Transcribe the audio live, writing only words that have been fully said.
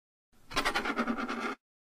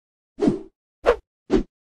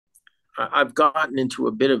I've gotten into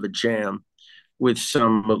a bit of a jam with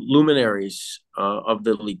some luminaries of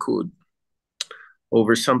the Likud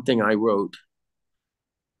over something I wrote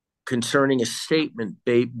concerning a statement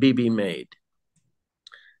Bibi made.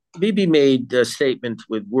 Bibi made a statement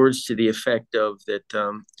with words to the effect of that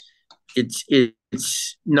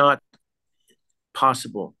it's not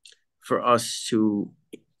possible for us to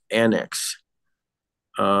annex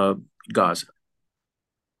Gaza.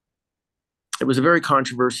 It was a very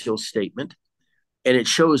controversial statement, and it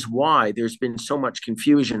shows why there's been so much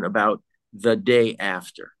confusion about the day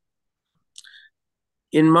after.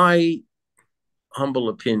 In my humble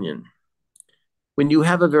opinion, when you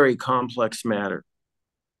have a very complex matter,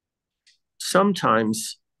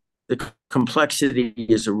 sometimes the complexity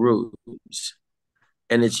is a ruse,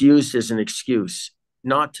 and it's used as an excuse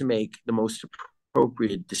not to make the most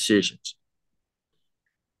appropriate decisions.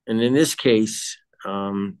 And in this case,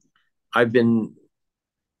 I've been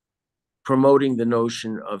promoting the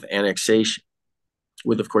notion of annexation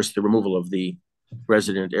with, of course, the removal of the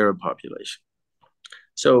resident Arab population.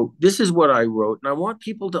 So this is what I wrote, and I want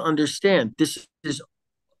people to understand this is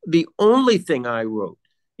the only thing I wrote.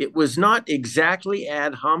 It was not exactly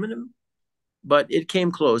ad hominem, but it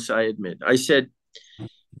came close, I admit. I said,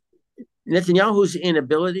 Netanyahu's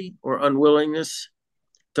inability or unwillingness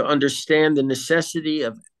to understand the necessity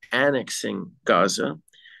of annexing Gaza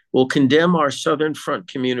will condemn our Southern Front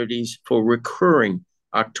communities for recurring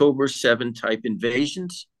October 7 type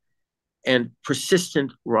invasions and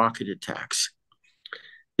persistent rocket attacks.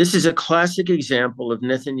 This is a classic example of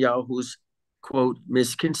Netanyahu's, quote,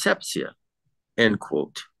 misconception, end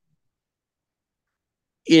quote,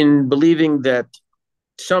 in believing that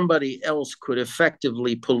somebody else could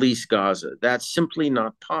effectively police Gaza. That's simply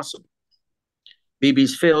not possible.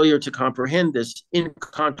 Bibi's failure to comprehend this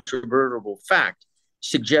incontrovertible fact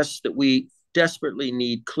suggests that we desperately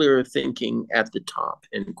need clearer thinking at the top,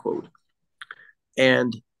 end quote.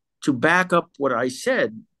 And to back up what I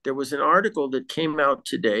said, there was an article that came out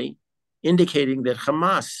today indicating that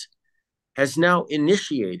Hamas has now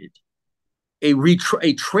initiated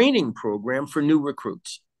a training program for new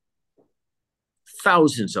recruits,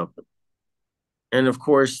 thousands of them. And of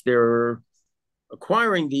course, they're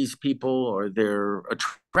acquiring these people, or they're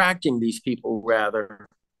attracting these people rather,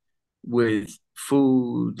 with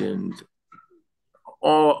food and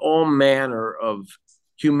all manner of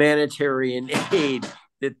humanitarian aid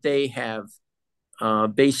that they have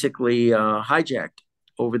basically hijacked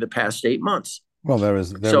over the past 8 months. Well, there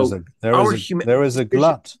is a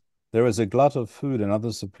glut of food and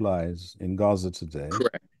other supplies in Gaza today.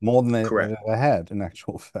 Correct. More than they've ever had, in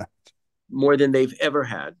actual fact. More than they've ever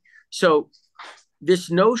had. So this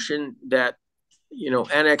notion that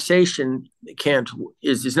annexation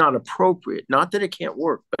is not appropriate. Not that it can't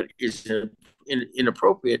work, but is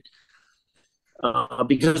inappropriate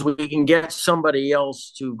because we can get somebody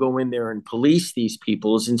else to go in there and police these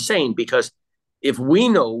people is insane. Because if we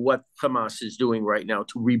know what Hamas is doing right now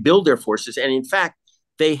to rebuild their forces, and in fact,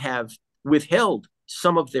 they have withheld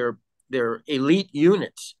some of their elite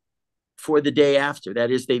units for the day after.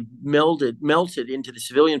 That is, they've melted into the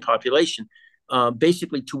civilian population,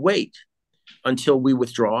 basically to wait until we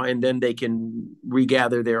withdraw, and then they can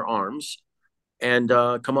regather their arms and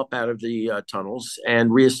come up out of the tunnels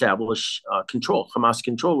and reestablish Hamas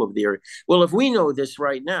control of the area. Well, if we know this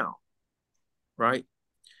right now, right,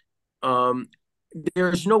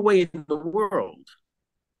 there's no way in the world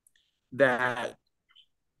that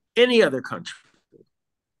any other country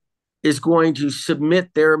is going to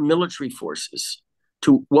submit their military forces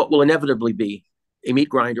to what will inevitably be a meat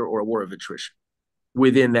grinder or a war of attrition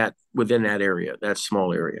within that area, that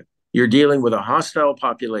small area. You're dealing with a hostile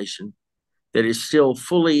population that is still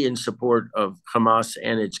fully in support of Hamas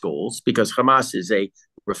and its goals, because Hamas is a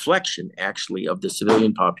reflection, actually, of the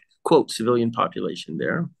civilian population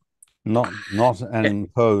there. Not an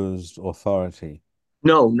imposed authority.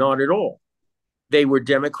 No, not at all. They were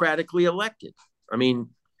democratically elected. I mean,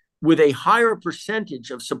 with a higher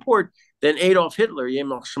percentage of support than Adolf Hitler,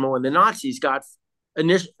 and the Nazis got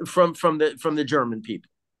from the German people.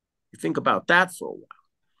 You think about that for a while.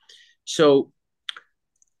 So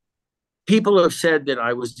people have said that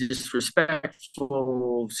I was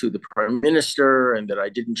disrespectful to the prime minister and that I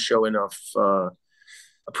didn't show enough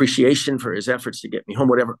appreciation for his efforts to get me home,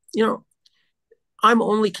 whatever. I'm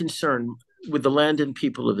only concerned with the land and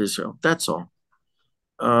people of Israel. That's all.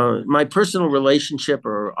 My personal relationship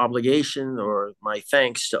or obligation or my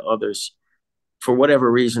thanks to others for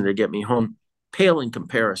whatever reason to get me home pale in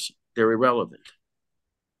comparison. They're irrelevant.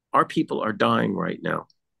 Our people are dying right now.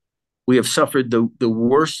 We have suffered the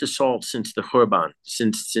worst assault since the Khurban,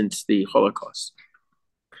 since the Holocaust.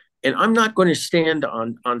 And I'm not going to stand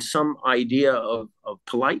on some idea of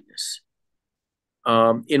politeness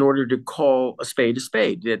in order to call a spade,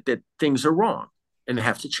 that things are wrong and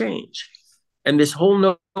have to change. And this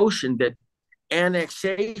whole notion that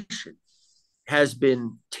annexation has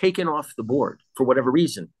been taken off the board for whatever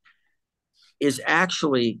reason is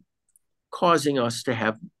actually causing us to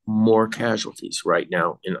have more casualties right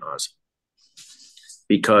now in Gaza.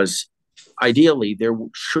 Because ideally, there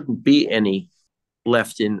shouldn't be any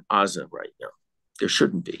left in Gaza right now. There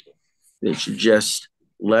shouldn't be. They should just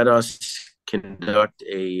let us conduct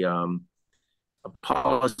a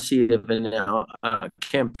policy of a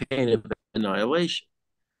campaign of annihilation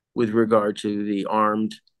with regard to the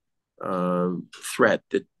armed threat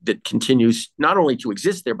that continues not only to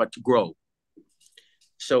exist there, but to grow.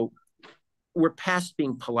 So we're past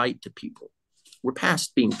being polite to people. We're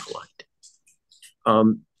past being polite.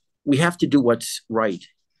 We have to do what's right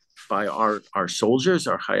by our soldiers,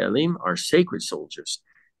 our Hayalim, our sacred soldiers,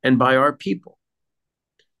 and by our people.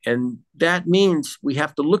 And that means we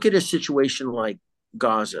have to look at a situation like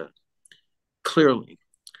Gaza clearly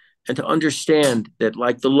and to understand that,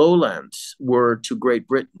 like the lowlands were to Great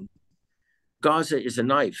Britain, Gaza is a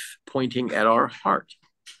knife pointing at our heart.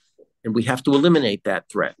 And we have to eliminate that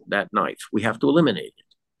threat, that knife. We have to eliminate it.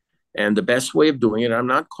 And the best way of doing it, I'm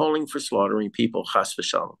not calling for slaughtering people, chas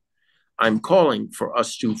v'shalom. I'm calling for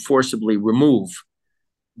us to forcibly remove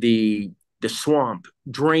the swamp,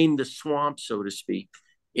 drain the swamp, so to speak,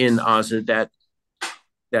 in Gaza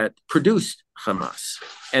that produced Hamas,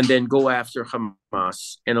 and then go after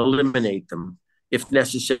Hamas and eliminate them, if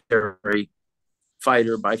necessary,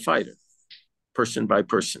 fighter by fighter, person by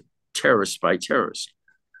person, terrorist by terrorist,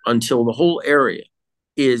 until the whole area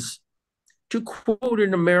is, to quote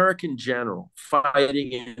an American general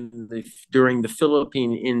fighting during the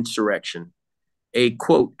Philippine insurrection, a,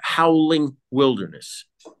 quote, howling wilderness.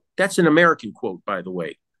 That's an American quote, by the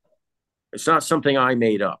way. It's not something I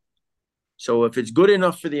made up. So if it's good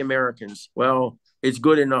enough for the Americans, well, it's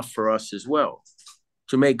good enough for us as well,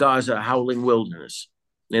 to make Gaza a howling wilderness.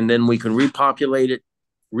 And then we can repopulate it,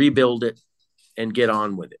 rebuild it, and get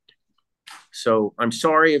on with it. So I'm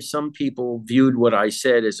sorry if some people viewed what I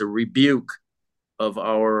said as a rebuke of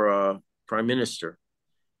our prime minister,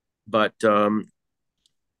 but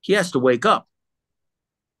he has to wake up.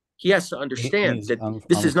 He has to understand that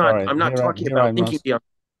this is not, I'm not talking about thinking beyond.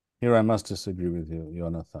 Here I must disagree with you,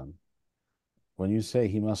 Jonathan. When you say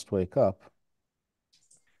he must wake up,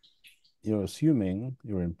 you're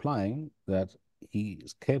implying that he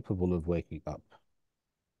is capable of waking up.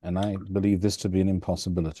 And I believe this to be an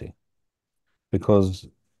impossibility. Because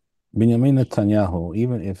Benjamin Netanyahu,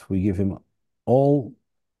 even if we give him all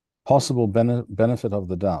possible benefit of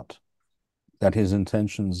the doubt that his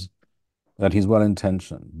intentions, that he's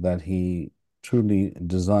well-intentioned, that he truly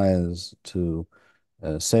desires to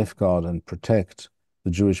safeguard and protect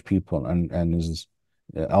the Jewish people and is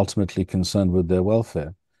ultimately concerned with their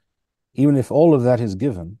welfare. Even if all of that is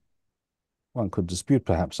given, one could dispute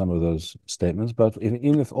perhaps some of those statements, but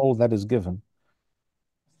even if all of that is given,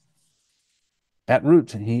 at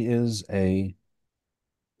root, he is a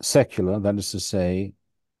secular, that is to say,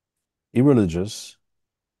 irreligious,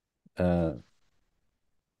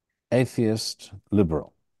 atheist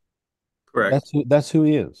liberal. Correct. That's who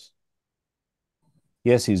he is.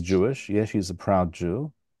 Yes, he's Jewish. Yes, he's a proud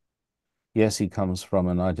Jew. Yes, he comes from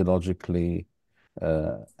an ideologically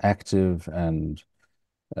active and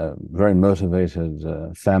very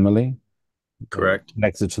motivated family. Correct.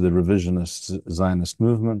 Connected to the revisionist Zionist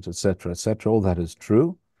movement, etc., etc. All that is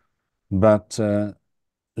true. But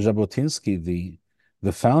Jabotinsky,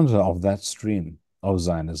 the founder of that stream of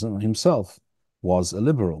Zionism himself, was a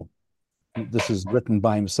liberal. This is written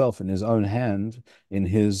by himself in his own hand in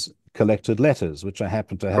his collected letters, which I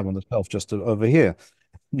happen to have on the shelf just over here,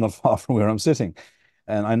 not far from where I'm sitting.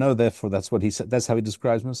 And I know, therefore, that's what he said. That's how he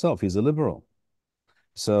describes himself. He's a liberal.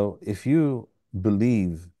 So if you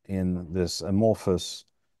believe in this amorphous,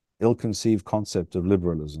 ill-conceived concept of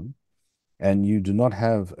liberalism, and you do not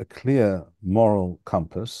have a clear moral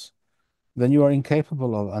compass, then you are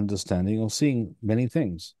incapable of understanding or seeing many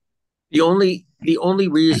things. The only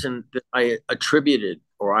reason that I attribute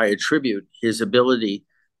his ability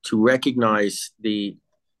to recognize the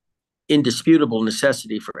indisputable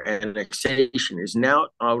necessity for annexation is not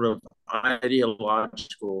out of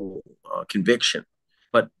ideological conviction,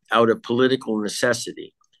 but out of political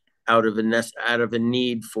necessity, out of a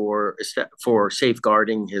need for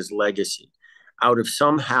safeguarding his legacy, out of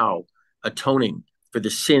somehow atoning for the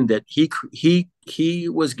sin that he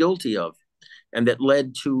was guilty of, and that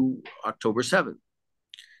led to October 7th.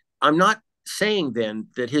 I'm not saying then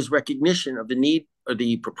that his recognition of the need or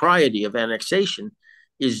the propriety of annexation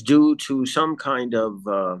is due to some kind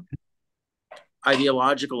of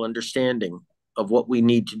ideological understanding of what we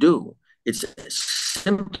need to do. It's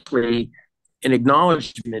simply an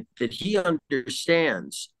acknowledgement that he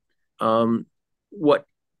understands what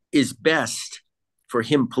is best for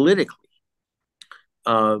him politically.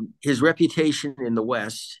 His reputation in the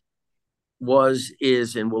West was,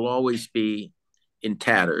 is, and will always be in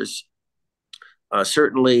tatters.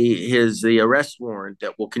 Certainly, the arrest warrant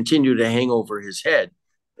that will continue to hang over his head,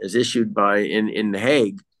 as issued by in The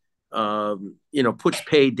Hague, puts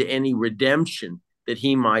paid to any redemption that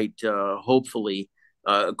he might hopefully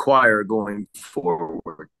acquire going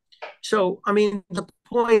forward. So, I mean, the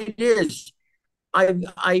point is,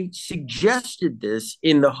 I suggested this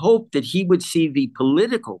in the hope that he would see the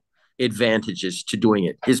political advantages to doing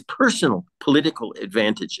it, his personal political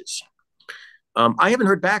advantages. I haven't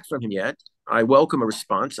heard back from him yet. I welcome a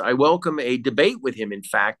response. I welcome a debate with him, in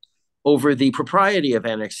fact, over the propriety of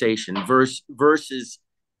annexation versus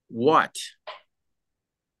what.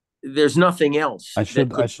 There's nothing else. I should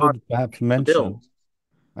perhaps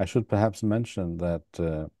mention that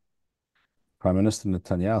Prime Minister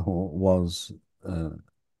Netanyahu was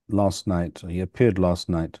last night. He appeared last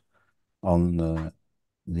night on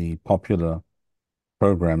the popular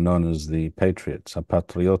program known as the Patriots,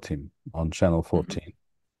 Patriotim, on Channel 14.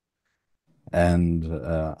 And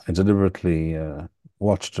I deliberately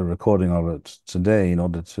watched a recording of it today in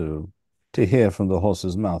order to hear from the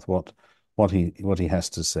horse's mouth what he has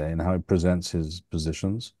to say and how he presents his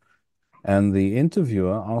positions. And the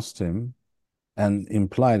interviewer asked him and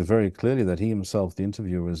implied very clearly that he himself, the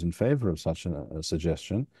interviewer, is in favor of such a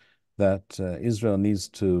suggestion, that Israel needs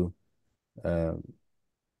to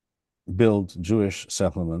build Jewish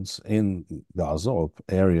settlements in Gaza, or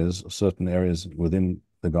certain areas within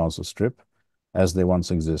the Gaza Strip, as they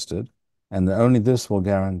once existed, and that only this will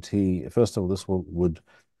guarantee, first of all, this would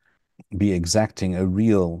be exacting a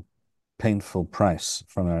real painful price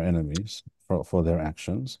from our enemies for their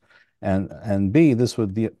actions, and B, this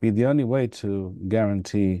would be the only way to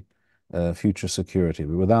guarantee future security.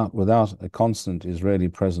 Without a constant Israeli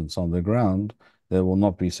presence on the ground, there will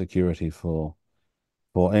not be security for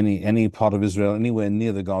any part of Israel anywhere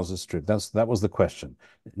near the Gaza Strip. That was the question.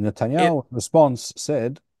 Netanyahu's response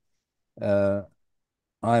said,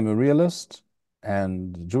 I'm a realist,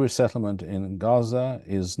 and Jewish settlement in Gaza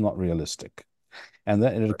is not realistic. And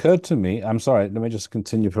then it occurred to me, I'm sorry, let me just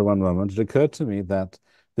continue for one moment. It occurred to me that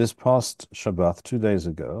this past Shabbat, 2 days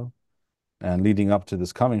ago, and leading up to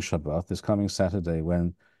this coming Shabbat, this coming Saturday,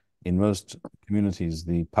 when in most communities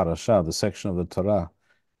the parasha, the section of the Torah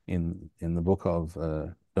in the book of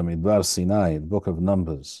Bamidbar Sinai, the book of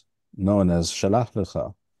Numbers, known as Shalach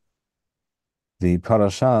Lecha, the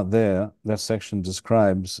parasha there, that section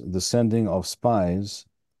describes the sending of spies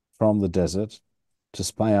from the desert to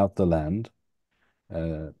spy out the land,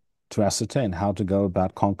 to ascertain how to go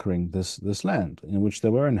about conquering this land in which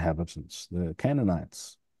there were inhabitants, the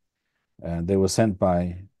Canaanites. And they were sent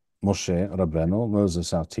by Moshe Rabbeinu,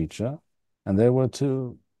 Moses, our teacher, and they were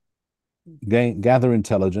to gather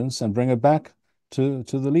intelligence and bring it back to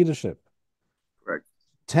the leadership. Right.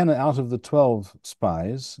 10 out of the 12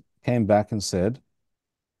 spies came back and said,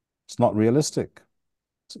 it's not realistic.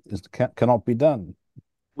 It cannot be done.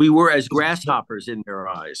 We were as grasshoppers in their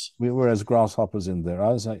eyes. We were as grasshoppers in their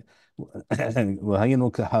eyes. We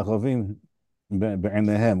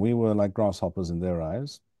were like grasshoppers in their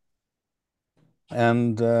eyes.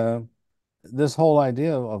 And this whole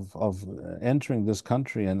idea of entering this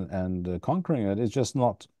country and conquering it is just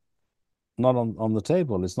not on the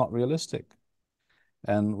table. It's not realistic.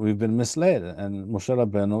 And we've been misled. And Moshe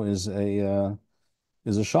Rabbeinu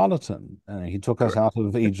is a charlatan. He took us out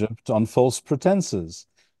of Egypt on false pretenses.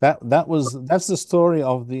 That's the story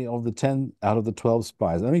of the 10 out of the 12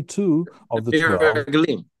 spies. Only 2 of the 12.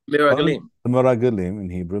 Miragelim. The Meragelim in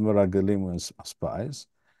Hebrew, Meragelim were spies.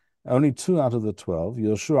 Only 2 out of the 12,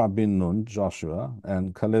 Yoshua bin Nun, Joshua,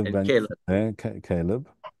 and Caleb ben Caleb.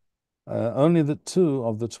 Only the 2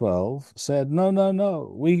 of the 12 said,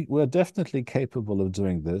 no, we're definitely capable of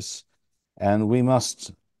doing this, and we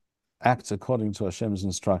must act according to Hashem's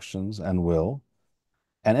instructions and will.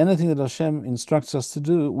 And anything that Hashem instructs us to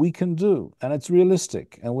do, we can do, and it's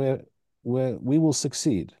realistic, and we will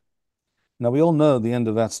succeed. Now, we all know the end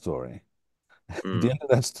of that story. The end of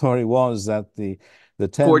that story was that the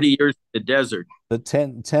 10, 40 years in the desert. The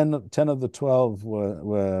 10 of the 12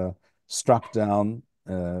 were struck down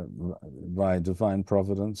by divine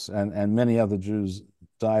providence, and many other Jews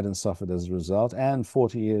died and suffered as a result, and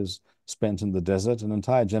 40 years spent in the desert. An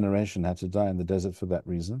entire generation had to die in the desert for that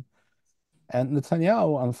reason. And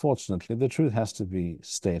Netanyahu, unfortunately, the truth has to be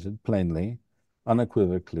stated plainly,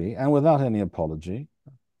 unequivocally, and without any apology.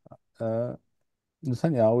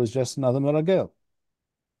 Netanyahu is just another Meragel,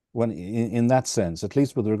 when in that sense, at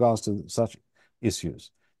least with regards to such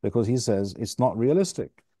issues, because he says it's not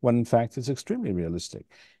realistic, when in fact it's extremely realistic.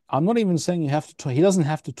 I'm not even saying you have to talk, he doesn't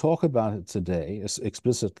have to talk about it today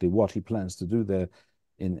explicitly, what he plans to do there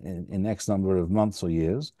in X number of months or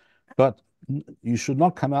years, but you should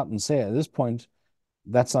not come out and say at this point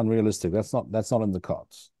that's unrealistic. That's not in the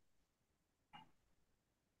cards.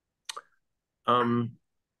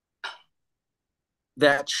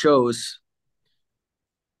 That shows,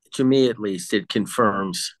 to me at least, it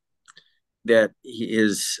confirms that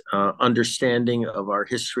his understanding of our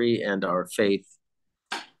history and our faith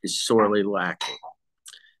is sorely lacking,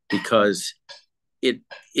 because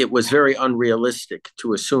it was very unrealistic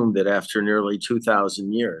to assume that after nearly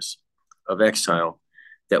 2,000 years of exile,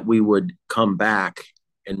 that we would come back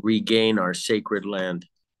and regain our sacred land.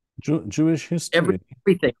 Jewish history.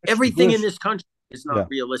 Everything in this country is not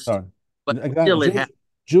realistic. Sorry. But still it happened.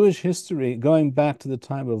 Jewish history, going back to the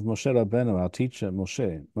time of Moshe Rabbeinu, our teacher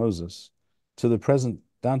Moses, to the present,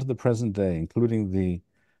 down to the present day, including the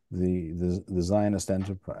Zionist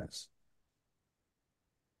enterprise,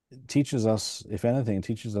 it teaches us, if anything, it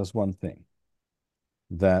teaches us one thing: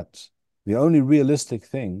 that the only realistic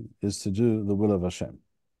thing is to do the will of Hashem.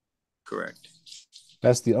 Correct.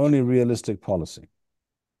 That's the only realistic policy.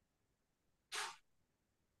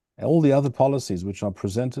 All the other policies which are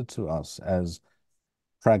presented to us as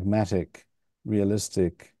pragmatic,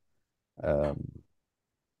 realistic,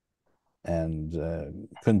 and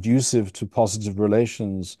conducive to positive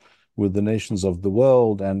relations with the nations of the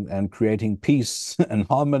world, and creating peace and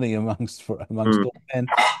harmony amongst all men,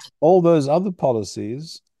 all those other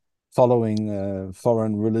policies following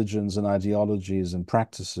foreign religions and ideologies and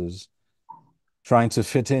practices, trying to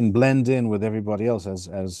fit in, blend in with everybody else,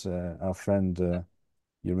 as our friend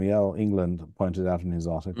Uriel England pointed out in his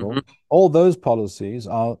article. All those policies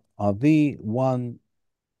are the one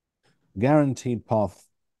guaranteed path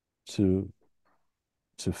to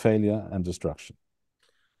failure and destruction.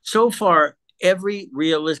 So far, every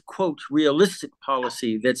realistic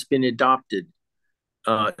policy that's been adopted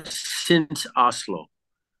since Oslo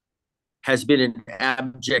has been an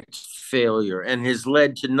abject failure and has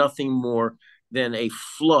led to nothing more than a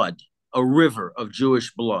flood, a river of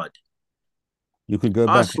Jewish blood. You could go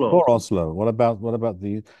back before Oslo. What about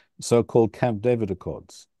the so-called Camp David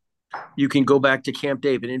Accords? You can go back to Camp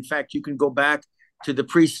David. In fact, you can go back to the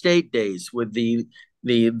pre-state days with the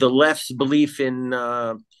left's belief in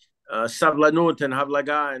Sablanut and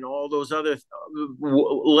Havlaga and all those other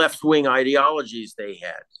left-wing ideologies they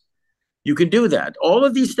had. You can do that. All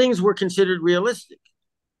of these things were considered realistic,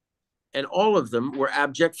 and all of them were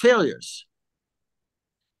abject failures.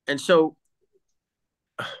 And so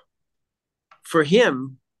for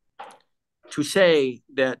him to say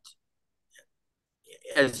that,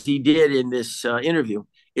 as he did in this interview,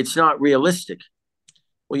 it's not realistic.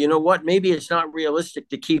 Well, you know what? Maybe it's not realistic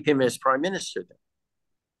to keep him as prime minister then.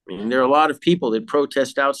 I mean, there are a lot of people that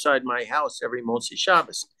protest outside my house every Motzi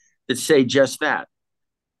Shabbos that say just that.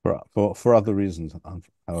 For other reasons.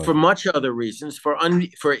 However. For much other reasons, for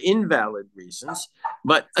invalid reasons.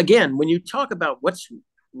 But again, when you talk about what's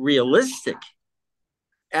realistic,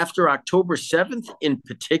 after October 7th in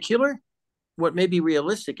particular, what may be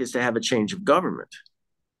realistic is to have a change of government.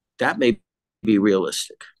 That may be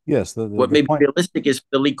realistic. Yes. What may be realistic is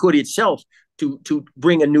the Likud itself to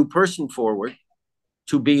bring a new person forward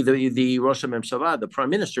to be the Rosh HaMemshala, the prime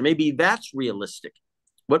minister. Maybe that's realistic.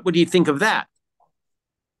 What would you think of that?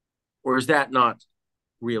 Or is that not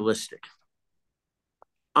realistic?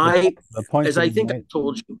 I think I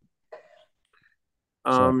told you,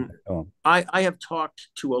 I have talked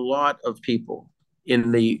to a lot of people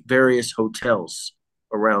in the various hotels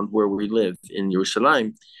around where we live in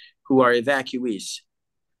Yerushalayim who are evacuees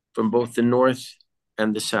from both the north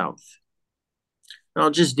and the south. And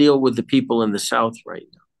I'll just deal with the people in the south right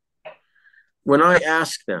now. When I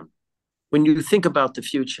ask them, when you think about the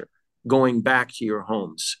future, going back to your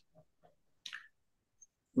homes,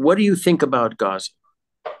 what do you think about Gaza?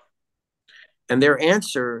 And their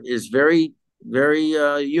answer is very, very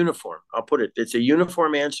uniform. I'll put it, it's a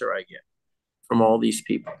uniform answer I get from all these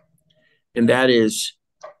people. And that is,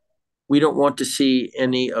 we don't want to see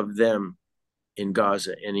any of them in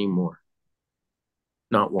Gaza anymore.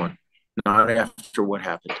 Not one. Not after what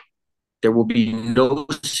happened. There will be no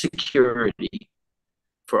security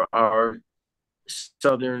for our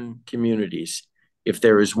southern communities if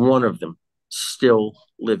there is one of them still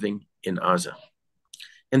living in Gaza.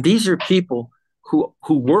 And these are people who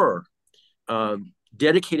were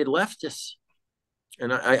dedicated leftists.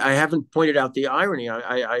 And I haven't pointed out the irony.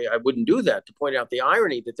 I wouldn't do that, to point out the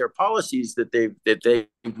irony that their policies that they've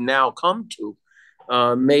now come to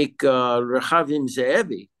make Rehavim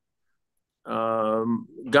Ze'evi,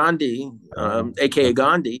 Gandhi, aka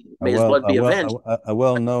Gandhi, may his blood be avenged, a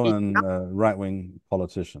well-known right-wing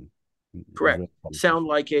politician. Correct. Sound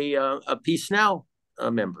like a Peace Now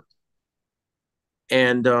member.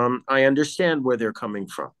 And I understand where they're coming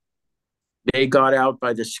from. They got out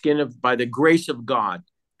by the grace of God,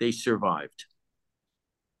 they survived.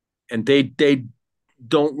 And they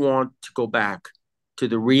don't want to go back to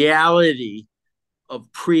the reality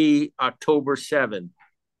of pre-October 7,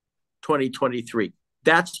 2023.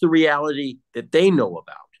 That's the reality that they know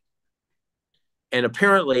about. And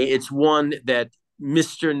apparently it's one that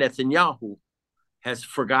Mr. Netanyahu has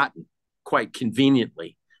forgotten quite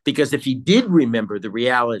conveniently, because if he did remember the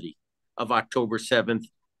reality of October 7th,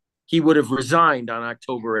 he would have resigned on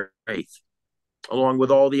October 8th, along with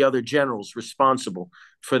all the other generals responsible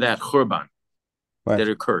for that Khurban that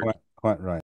occurred. Quite right.